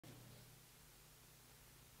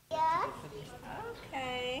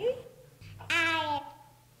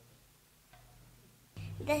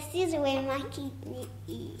This is where my kidney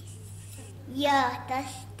is. Yeah,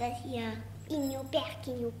 that's here. In your back.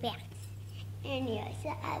 And here's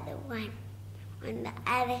the other one on the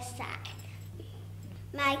other side.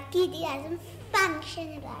 My kidney doesn't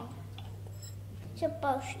function right.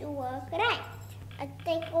 Supposed to work right. I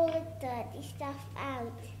take all the dirty stuff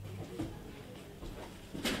out.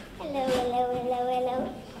 Hello.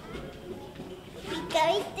 We're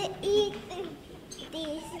going to eat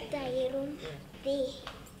this room.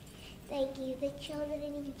 They give the children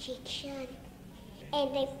an injection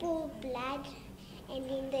and they pull blood and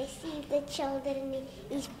then they see if the children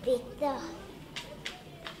is better.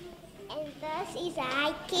 And this is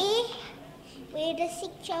high care where the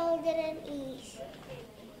sick children is.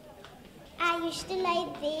 I used to lay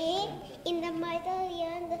there in the middle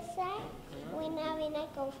here on the side when I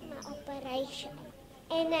go for my operation.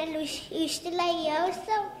 And I used to lay here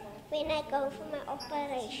also when I go for my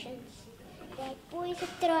operations. That boy is a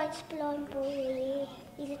transplant boy.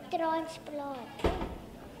 He's a transplant.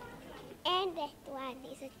 And that one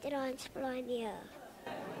is a transplant here.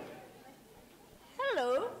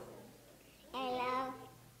 Hello. Hello.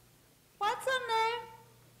 What's your name?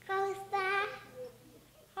 Rosa.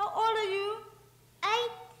 How old are you? 8.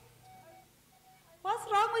 What's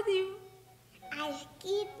wrong with you? I have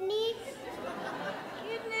kidneys.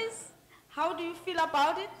 Kidneys. How do you feel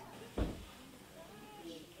about it?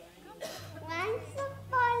 Once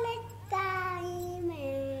upon a time,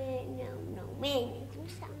 man, do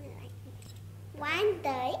something like that. One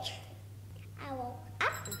day, I woke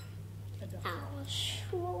up. I was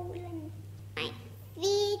swollen. My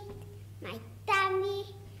feet, my tummy,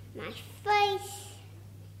 my face,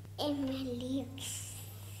 and my legs.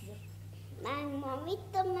 My mommy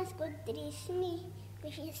must go dress me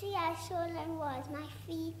because she said how swollen was my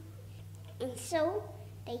feet. And so,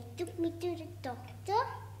 they took me to the doctor.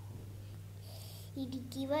 He did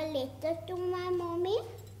give a letter to my mommy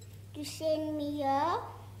to send me here.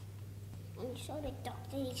 And so the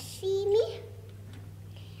doctor did see me.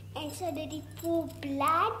 And so they did pour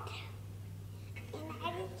blood. And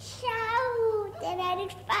I did shout. And I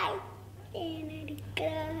did fight. And I did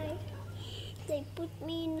cry. They put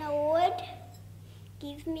me in a ward.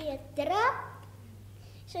 Give me a drop.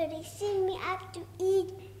 So they send me up to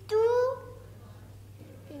eat too.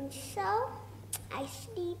 And so I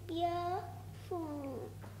sleep here.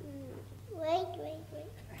 Wait.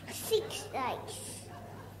 6 days.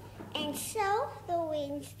 And so the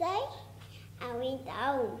Wednesday, I went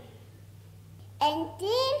home. And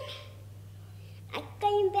then I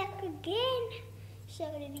came back again. So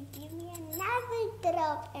they give me another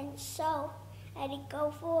drop. And so I had to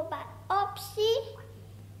go for a biopsy.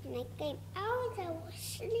 And I came out, I was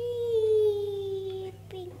sleeping.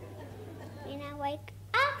 When I wake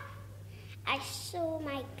up, I saw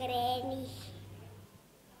my granny.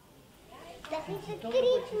 That is the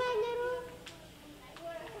treatment room.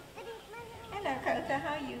 Hello, Kota.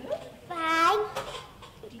 How are you? Fine.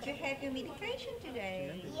 Did you have your medication today?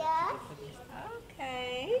 Yes.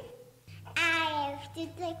 Okay. I have to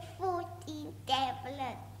take 14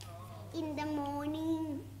 tablets in the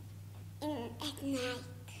morning and at night.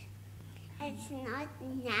 It's not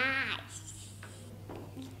nice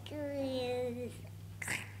because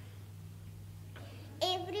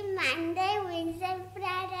every Monday, Wednesday,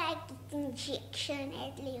 Friday, I get injection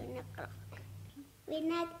at 11 o'clock.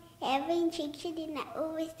 When I have an injection, then I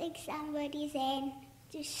always take somebody's hand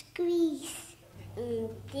to squeeze. And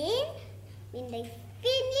then, when they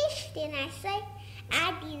finish, then I say,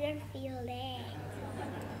 I didn't feel that.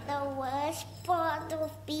 The worst part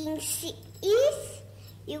of being sick is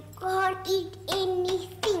you can't eat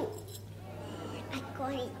anything. I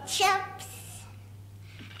can't eat chips.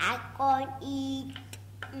 I can't eat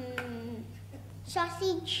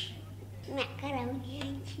sausage, macaroni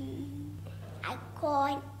and cheese. I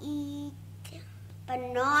can't eat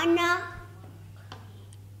banana.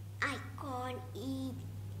 I can't eat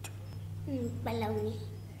bologna.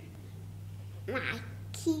 My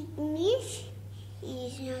kidneys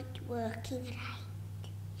is not working right.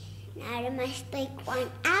 Now I must take one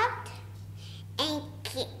out and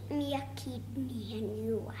get me a kidney, a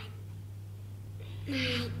new one.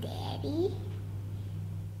 My daddy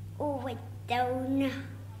over donor.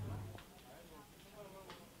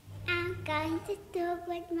 I'm going to talk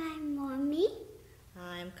with my mommy.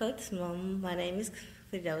 I'm Coach's mom. My name is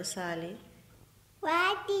Gabriel.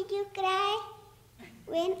 Why did you cry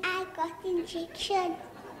when I got injection?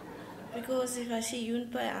 Because if I see you in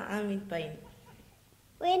pain, I'm in pain.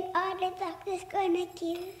 When are the doctors gonna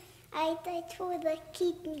give I test for the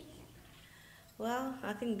kidney? Well,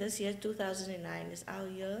 I think this year, 2009, is our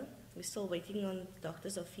year. We're still waiting on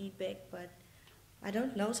doctors' feedback, but I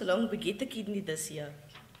don't know, so long we get the kidney this year.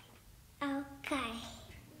 Okay.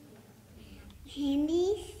 When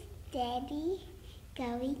is Daddy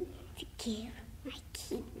going to give my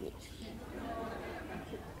kidney?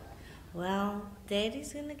 Well,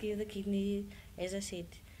 Daddy's gonna give the kidney, as I said.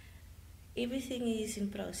 Everything is in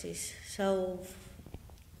process. So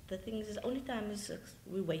the thing is, the only time is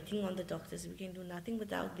we're waiting on the doctors. We can do nothing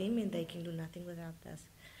without them, and they can do nothing without us.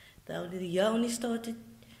 The year only started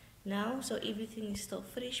now, so everything is still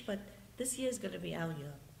fresh, but this year is gonna be our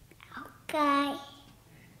year. Okay.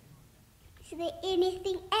 Is there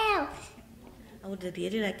anything else? I would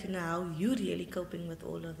really like to know how you're really coping with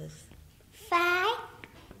all of this. Fine.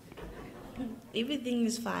 Everything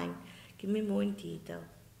is fine. Give me more in detail.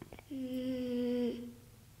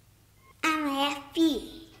 I'm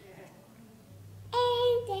happy.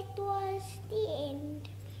 And that was the end.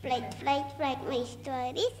 Flight, my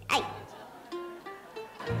stories.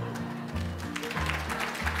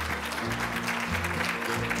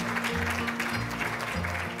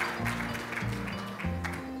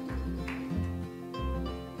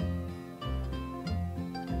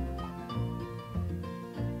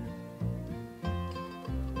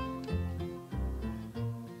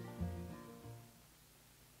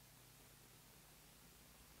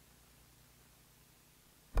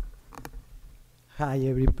 Hi,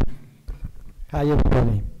 everybody. Hi,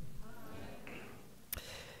 everybody.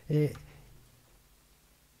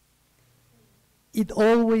 It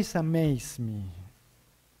always amazes me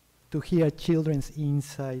to hear children's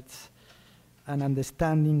insights and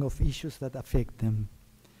understanding of issues that affect them.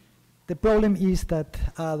 The problem is that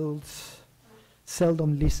adults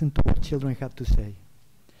seldom listen to what children have to say.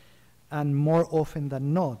 And more often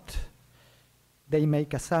than not, they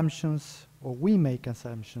make assumptions, or we make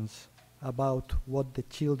assumptions, about what the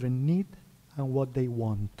children need and what they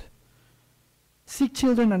want. Sick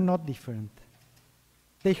children are not different.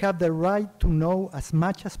 They have the right to know as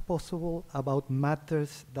much as possible about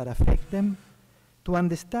matters that affect them, to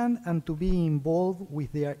understand and to be involved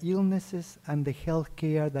with their illnesses and the health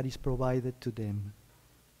care that is provided to them.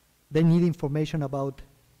 They need information about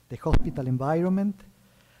the hospital environment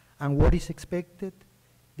and what is expected,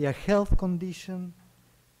 their health condition,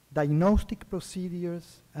 diagnostic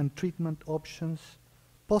procedures and treatment options,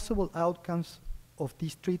 possible outcomes of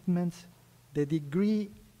these treatments, the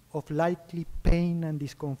degree of likely pain and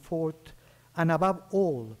discomfort, and above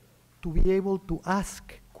all, to be able to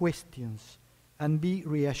ask questions and be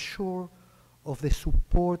reassured of the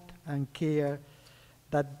support and care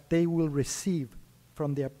that they will receive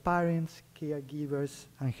from their parents, caregivers,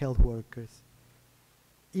 and health workers.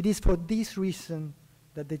 It is for this reason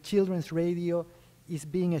that the Children's Radio is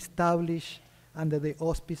being established under the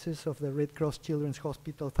auspices of the Red Cross Children's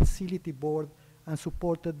Hospital Facility Board and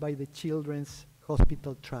supported by the Children's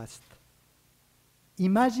Hospital Trust.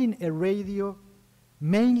 Imagine a radio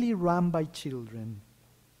mainly run by children,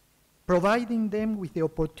 providing them with the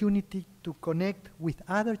opportunity to connect with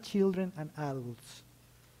other children and adults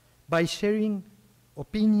by sharing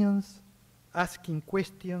opinions, asking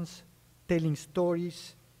questions, telling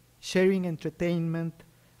stories, sharing entertainment,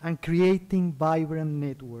 and creating vibrant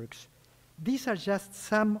networks. These are just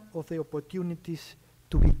some of the opportunities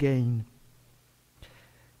to be gained.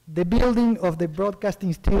 The building of the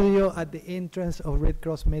broadcasting studio at the entrance of Red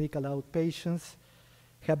Cross Medical Outpatients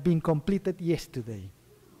have been completed yesterday.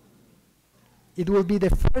 It will be the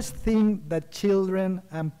first thing that children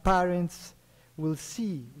and parents will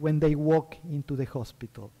see when they walk into the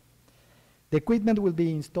hospital. The equipment will be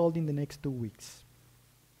installed in the next 2 weeks.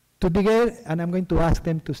 Together, and I'm going to ask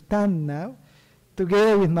them to stand now,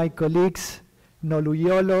 together with my colleagues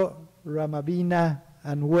Noluyolo, Ramabina,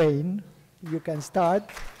 and Wayne, you can start.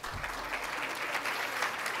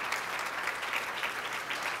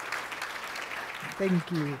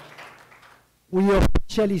 Thank you. We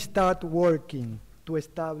officially start working to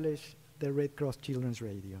establish the Red Cross Children's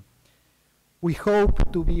Radio. We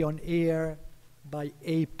hope to be on air by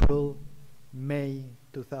April, May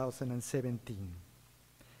 2017.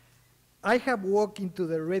 I have walked into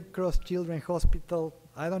the Red Cross Children's Hospital,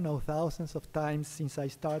 I don't know, thousands of times since I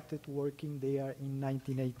started working there in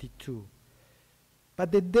 1982.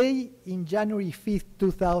 But the day in January 5th,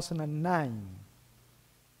 2009,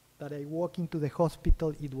 that I walked into the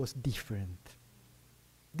hospital, it was different.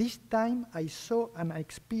 This time I saw and I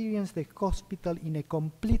experienced the hospital in a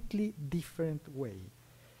completely different way.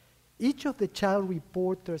 Each of the child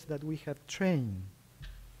reporters that we have trained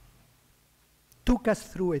took us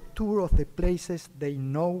through a tour of the places they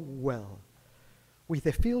know well. With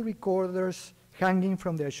the field recorders hanging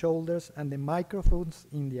from their shoulders and the microphones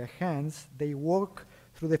in their hands, they walk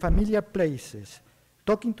through the familiar places,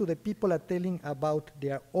 talking to the people are telling about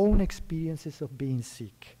their own experiences of being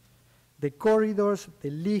sick. The corridors,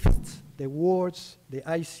 the lifts, the wards, the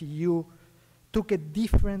ICU took a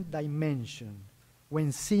different dimension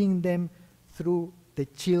when seeing them through the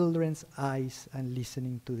children's eyes and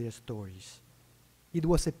listening to their stories. It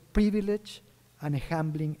was a privilege and a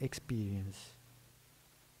humbling experience.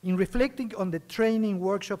 In reflecting on the training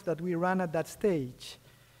workshop that we ran at that stage,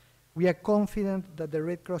 we are confident that the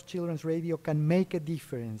Red Cross Children's Radio can make a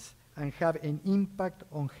difference and have an impact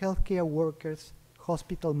on healthcare workers,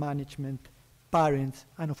 hospital management, parents,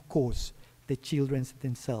 and of course, the children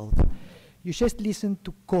themselves. You just listen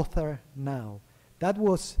to Kothar now. That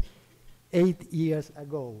was 8 years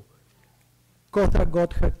ago. Kothar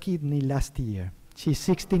got her kidney last year. She's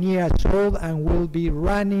 16 years old and will be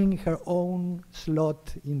running her own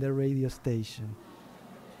slot in the radio station.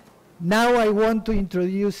 Now I want to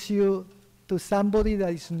introduce you to somebody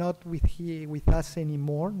that is not with us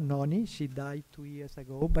anymore, Noni. She died 2 years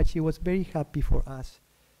ago, but she was very happy for us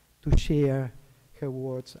to share her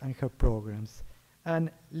words and her programs.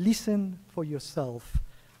 And listen for yourself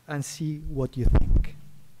and see what you think.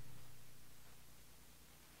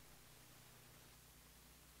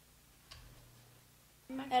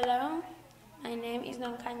 Hello, my name is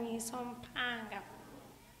Nonkanyi Sompanga.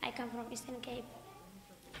 I come from Eastern Cape.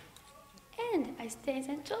 And I stay in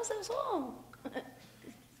St. Joseph's Home.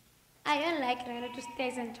 I don't like really to stay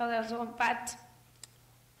in St. Joseph's Home, but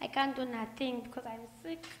I can't do nothing because I'm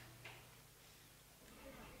sick.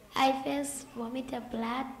 I first vomited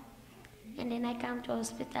blood, and then I come to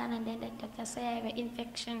hospital, and then the doctor say I have an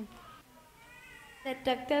infection. The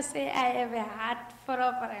doctor say I have a heart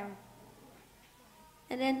problem.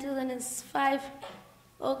 And then 2005,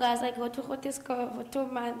 August, I go to Hotisco for 2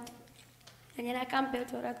 months. And then I come back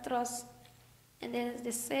to Red Cross. And then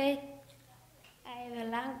they say I have a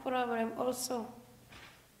lung problem also.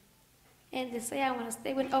 And they say I'm going to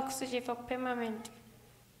stay with oxygen for permanent.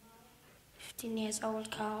 15 years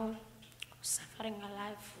old girl, suffering a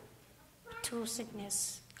life, 2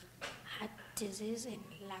 sickness, heart disease and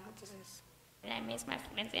lung disease. And I miss my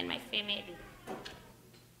friends and my family.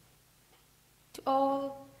 To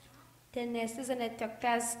all the nurses and the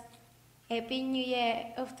doctors, Happy New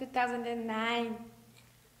Year of 2009.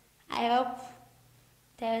 I hope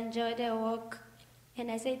they enjoy their work. And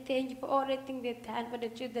I say thank you for all the things they've done for the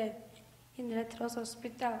children in the Red Cross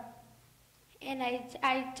Hospital. And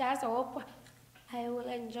I just hope I will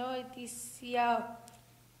enjoy this year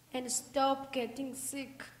and stop getting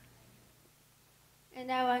sick. And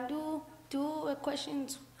I want to do a question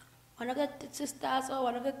to one of the sisters or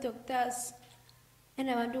one of the doctors. And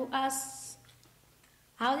I want to ask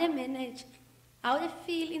how they manage, how they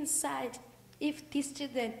feel inside if these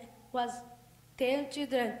children was their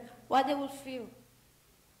children, what they would feel.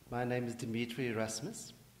 My name is Dimitri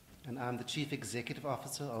Erasmus, and I'm the Chief Executive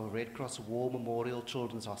Officer of Red Cross War Memorial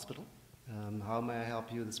Children's Hospital. How may I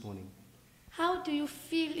help you this morning? How do you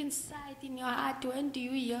feel inside in your heart when do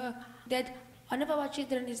you hear that one of our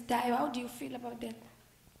children is dying? How do you feel about that?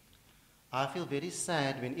 I feel very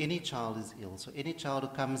sad when any child is ill. So any child who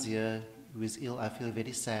comes here who is ill, I feel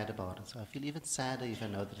very sad about it. So I feel even sadder if I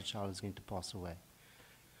know that a child is going to pass away.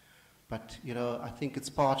 But, you know, I think it's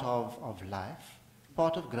part of life,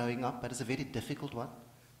 part of growing up, but it's a very difficult one,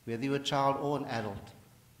 whether you're a child or an adult,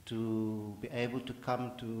 to be able to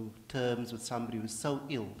come to terms with somebody who's so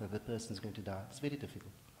ill that the person is going to die. It's very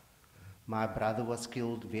difficult. My brother was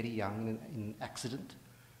killed very young in an accident.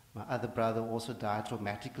 My other brother also died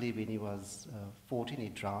traumatically when he was 14, he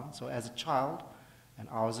drowned. So as a child, and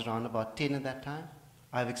I was around about 10 at that time,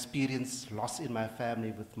 I've experienced loss in my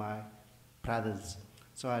family with my brothers.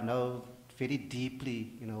 So I know very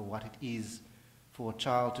deeply, you know, what it is for a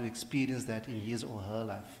child to experience that in his or her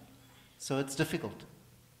life. So it's difficult.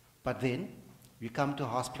 But then we come to a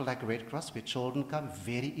hospital like Red Cross where children come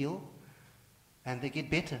very ill and they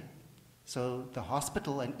get better. So the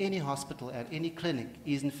hospital and any clinic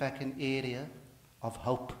is in fact an area of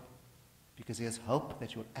hope, because there's hope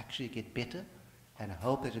that you'll actually get better and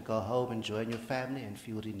hope that you'll go home and join your family and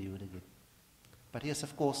feel renewed again. But yes,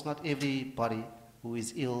 of course, not everybody who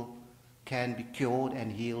is ill can be cured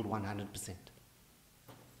and healed 100%.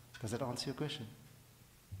 Does that answer your question?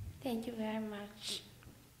 Thank you very much.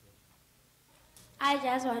 I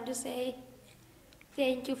just want to say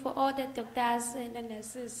thank you for all the doctors and the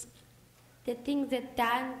nurses, the things they've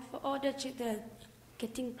done for all the children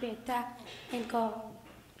getting better and go home.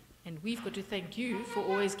 And we've got to thank you for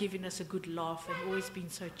always giving us a good laugh and always being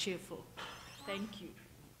so cheerful. Thank you.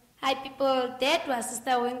 Hi people, that was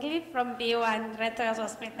Sister Wingley from B1 Red Cross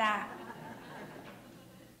Hospital.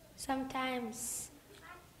 Sometimes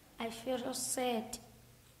I feel so sad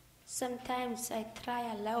sometimes I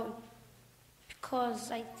try alone because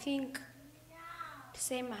I think to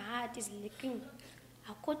say my heart is leaking.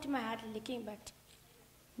 I got my heart leaking, but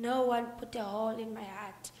no one put a hole in my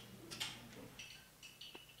heart.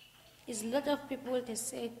 There's a lot of people, they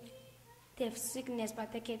say they have sickness,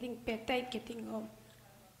 but they're getting better, getting home.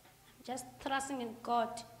 I'm just trusting in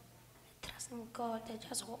God. Trusting in God. I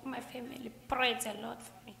just hope my family prays a lot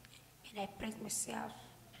for me, and I praise myself.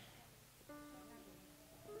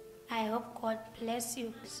 I hope God bless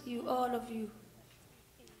you, all of you,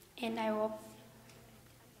 and I hope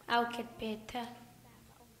I'll get better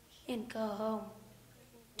and go home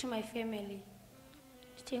to my family.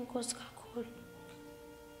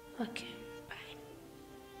 Okay, bye.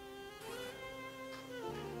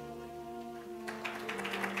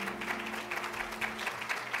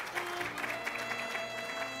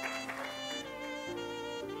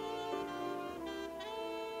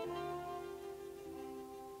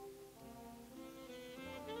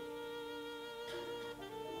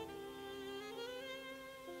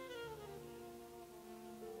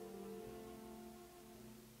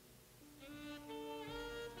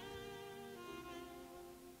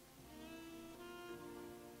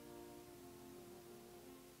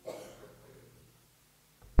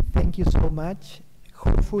 Thank you so much.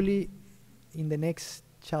 Hopefully, in the next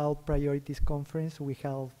Child Priorities Conference, we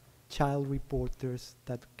have child reporters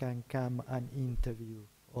that can come and interview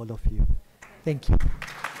all of you. Thank you.